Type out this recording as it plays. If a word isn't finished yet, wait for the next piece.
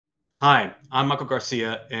Hi, I'm Michael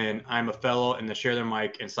Garcia, and I'm a fellow in the Share Their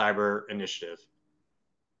Mic and Cyber Initiative.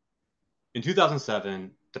 In 2007,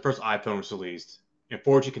 the first iPhone was released, and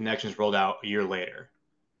 4G connections rolled out a year later.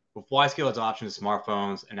 With wide-scale adoption of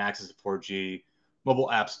smartphones and access to 4G, mobile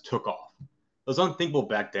apps took off. It was unthinkable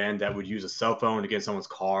back then that we'd use a cell phone to get in someone's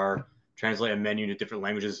car, translate a menu to different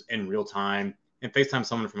languages in real time, and FaceTime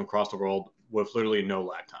someone from across the world with literally no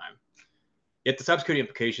lag time. Yet the cybersecurity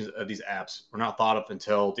implications of these apps were not thought of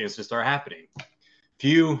until the incidents started happening.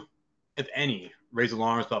 Few, if any, raised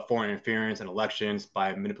alarms about foreign interference in elections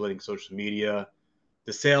by manipulating social media,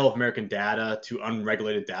 the sale of American data to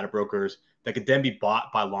unregulated data brokers that could then be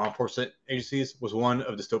bought by law enforcement agencies was one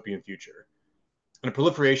of a dystopian future. And the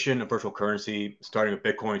proliferation of virtual currency, starting with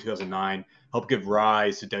Bitcoin in 2009, helped give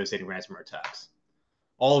rise to devastating ransomware attacks,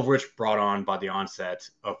 all of which brought on by the onset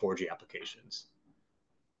of 4G applications.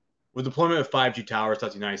 With deployment of 5G towers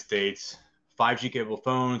throughout the United States, 5G capable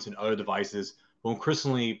phones and other devices will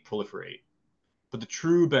increasingly proliferate. But the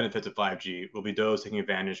true benefits of 5G will be those taking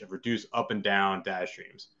advantage of reduced up and down data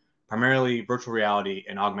streams, primarily virtual reality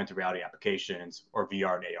and augmented reality applications, or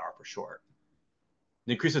VR and AR for short.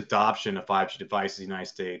 The increased adoption of 5G devices in the United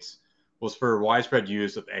States will spur widespread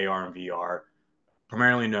use of AR and VR,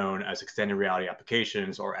 primarily known as extended reality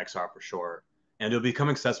applications, or XR for short, and it'll become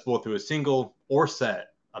accessible through a single or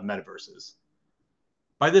set of metaverses.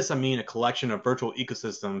 By this, I mean a collection of virtual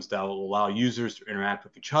ecosystems that will allow users to interact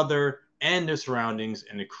with each other and their surroundings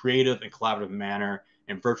in a creative and collaborative manner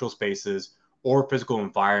in virtual spaces or physical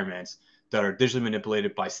environments that are digitally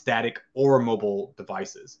manipulated by static or mobile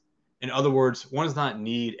devices. In other words, one does not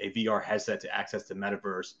need a VR headset to access the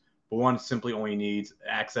metaverse, but one simply only needs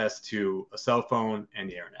access to a cell phone and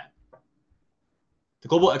the internet. The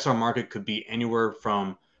global XR market could be anywhere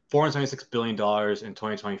from $476 billion in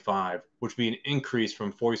 2025, which would be an increase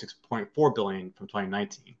from $46.4 billion from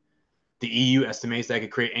 2019. The EU estimates that it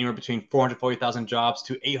could create anywhere between 440,000 jobs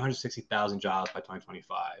to 860,000 jobs by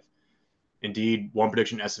 2025. Indeed, one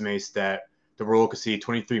prediction estimates that the world could see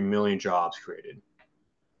 23 million jobs created.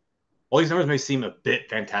 While these numbers may seem a bit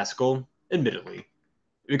fantastical, admittedly,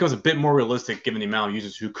 it becomes a bit more realistic given the amount of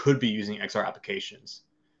users who could be using XR applications.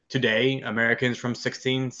 Today, Americans from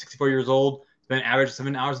 16 to 64 years old spend an average of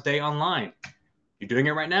 7 hours a day online. You're doing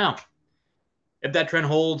it right now. If that trend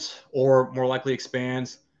holds, or more likely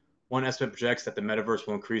expands, one estimate projects that the metaverse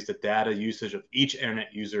will increase the data usage of each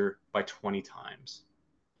internet user by 20 times.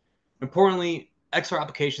 Importantly, XR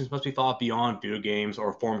applications must be thought beyond video games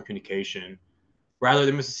or a form of communication. Rather,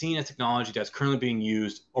 they must be seen as technology that's currently being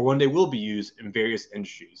used or one day will be used in various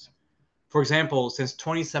industries. For example, since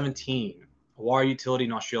 2017, a water utility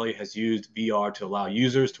in Australia has used VR to allow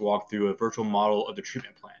users to walk through a virtual model of the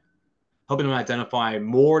treatment plant, helping them identify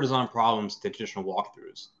more design problems than traditional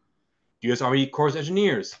walkthroughs. U.S. Army Corps of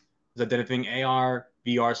Engineers is identifying AR,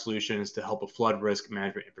 VR solutions to help with flood risk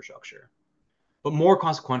management infrastructure. But more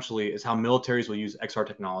consequentially is how militaries will use XR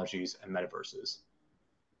technologies and metaverses.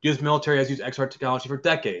 The U.S. military has used XR technology for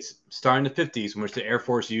decades, starting in the 50s, in which the Air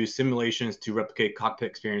Force used simulations to replicate cockpit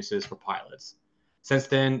experiences for pilots. Since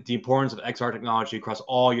then, the importance of XR technology across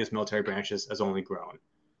all U.S. military branches has only grown.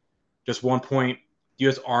 Just one point, the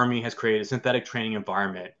U.S. Army has created a synthetic training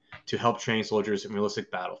environment to help train soldiers in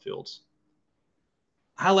realistic battlefields.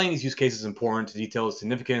 Highlighting these use cases is important to detail the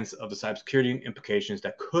significance of the cybersecurity implications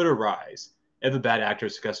that could arise if a bad actor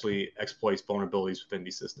successfully exploits vulnerabilities within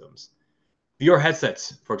these systems. VR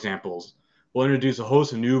headsets, for example, will introduce a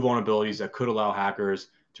host of new vulnerabilities that could allow hackers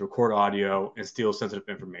to record audio and steal sensitive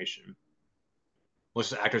information.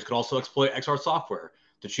 Malicious actors could also exploit XR software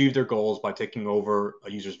to achieve their goals by taking over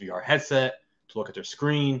a user's VR headset, to look at their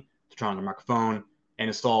screen, to turn on their microphone, and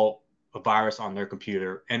install a virus on their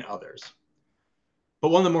computer, and others. But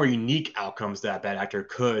one of the more unique outcomes that a bad actor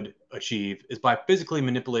could achieve is by physically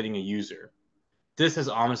manipulating a user. This has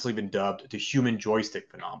honestly been dubbed the human joystick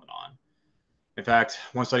phenomenon. In fact,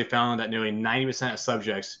 one study found that nearly 90% of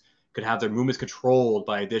subjects could have their movements controlled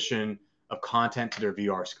by addition of content to their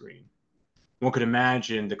VR screen. One could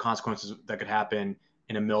imagine the consequences that could happen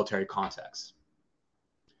in a military context.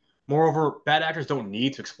 Moreover, bad actors don't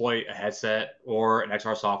need to exploit a headset or an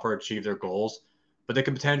XR software to achieve their goals, but they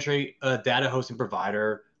could potentially a data hosting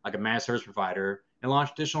provider, like a managed service provider, and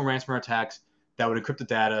launch additional ransomware attacks that would encrypt the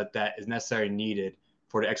data that is necessary and needed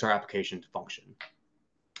for the XR application to function.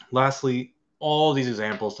 Lastly, all these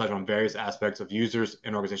examples touch on various aspects of users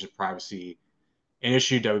and organizations' privacy, an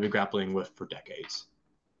issue that we've been grappling with for decades.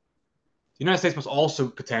 The United States must also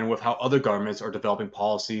contend with how other governments are developing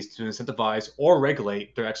policies to incentivize or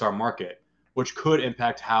regulate their XR market, which could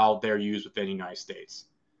impact how they're used within the United States.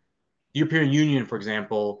 The European Union, for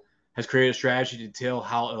example, has created a strategy to detail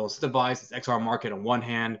how it will incentivize its XR market on one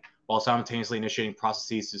hand, while simultaneously initiating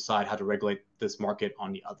processes to decide how to regulate this market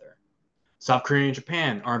on the other. South Korea and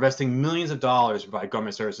Japan are investing millions of dollars to provide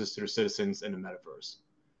government services to their citizens in the metaverse.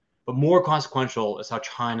 But more consequential is how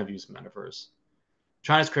China views the metaverse.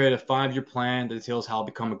 China's created a 5-year plan that details how to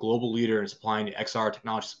become a global leader in supplying the XR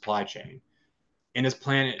technology supply chain. In this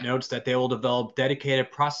plan, it notes that they will develop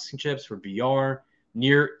dedicated processing chips for VR,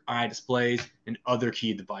 near-eye displays, and other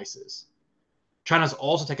key devices. China has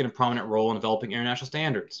also taken a prominent role in developing international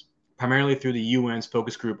standards, primarily through the UN's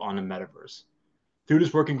focus group on the metaverse. Through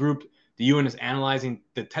this working group, the UN is analyzing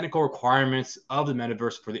the technical requirements of the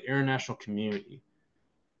metaverse for the international community.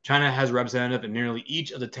 China has a representative in nearly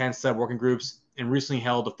each of the 10 sub-working groups and recently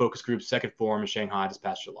held the focus group's second forum in Shanghai this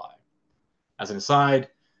past July. As an aside,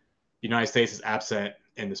 the United States is absent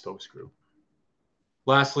in this focus group.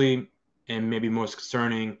 Lastly, and maybe most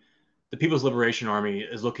concerning, the People's Liberation Army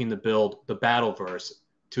is looking to build the Battleverse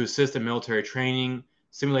to assist in military training,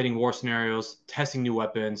 simulating war scenarios, testing new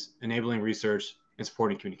weapons, enabling research, and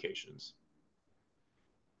supporting communications.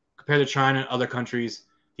 Compared to China and other countries,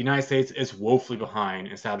 the United States is woefully behind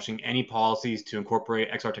in establishing any policies to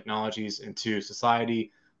incorporate XR technologies into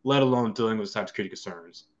society, let alone dealing with cybersecurity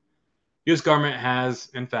concerns. The U.S. government has,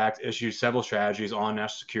 in fact, issued several strategies on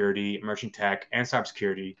national security, emerging tech, and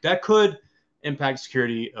cybersecurity that could impact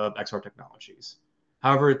security of XR technologies.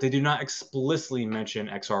 However, they do not explicitly mention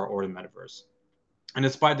XR or the metaverse. And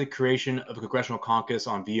despite the creation of a congressional caucus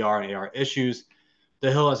on VR and AR issues,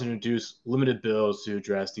 the Hill has introduced limited bills to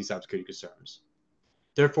address these cybersecurity concerns.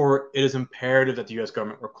 Therefore, it is imperative that the U.S.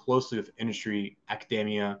 government work closely with industry,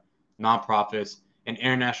 academia, nonprofits, and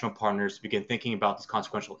international partners to begin thinking about these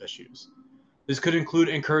consequential issues. This could include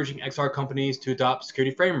encouraging XR companies to adopt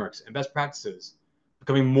security frameworks and best practices,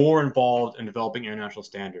 becoming more involved in developing international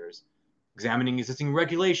standards, examining existing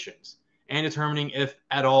regulations, and determining if,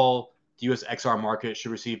 at all, the U.S. XR market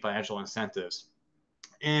should receive financial incentives.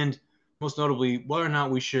 And most notably, whether or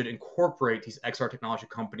not we should incorporate these XR technology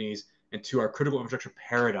companies into our critical infrastructure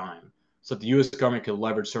paradigm so that the U.S. government can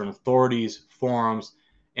leverage certain authorities, forums,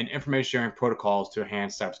 and information sharing protocols to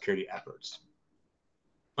enhance cybersecurity efforts.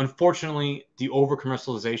 Unfortunately, the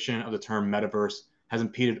over-commercialization of the term metaverse has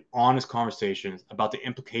impeded honest conversations about the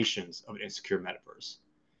implications of an insecure metaverse.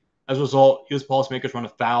 As a result, U.S. policymakers run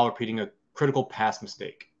afoul of repeating a critical past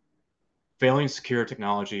mistake, failing to secure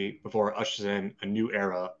technology before it ushers in a new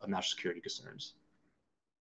era of national security concerns.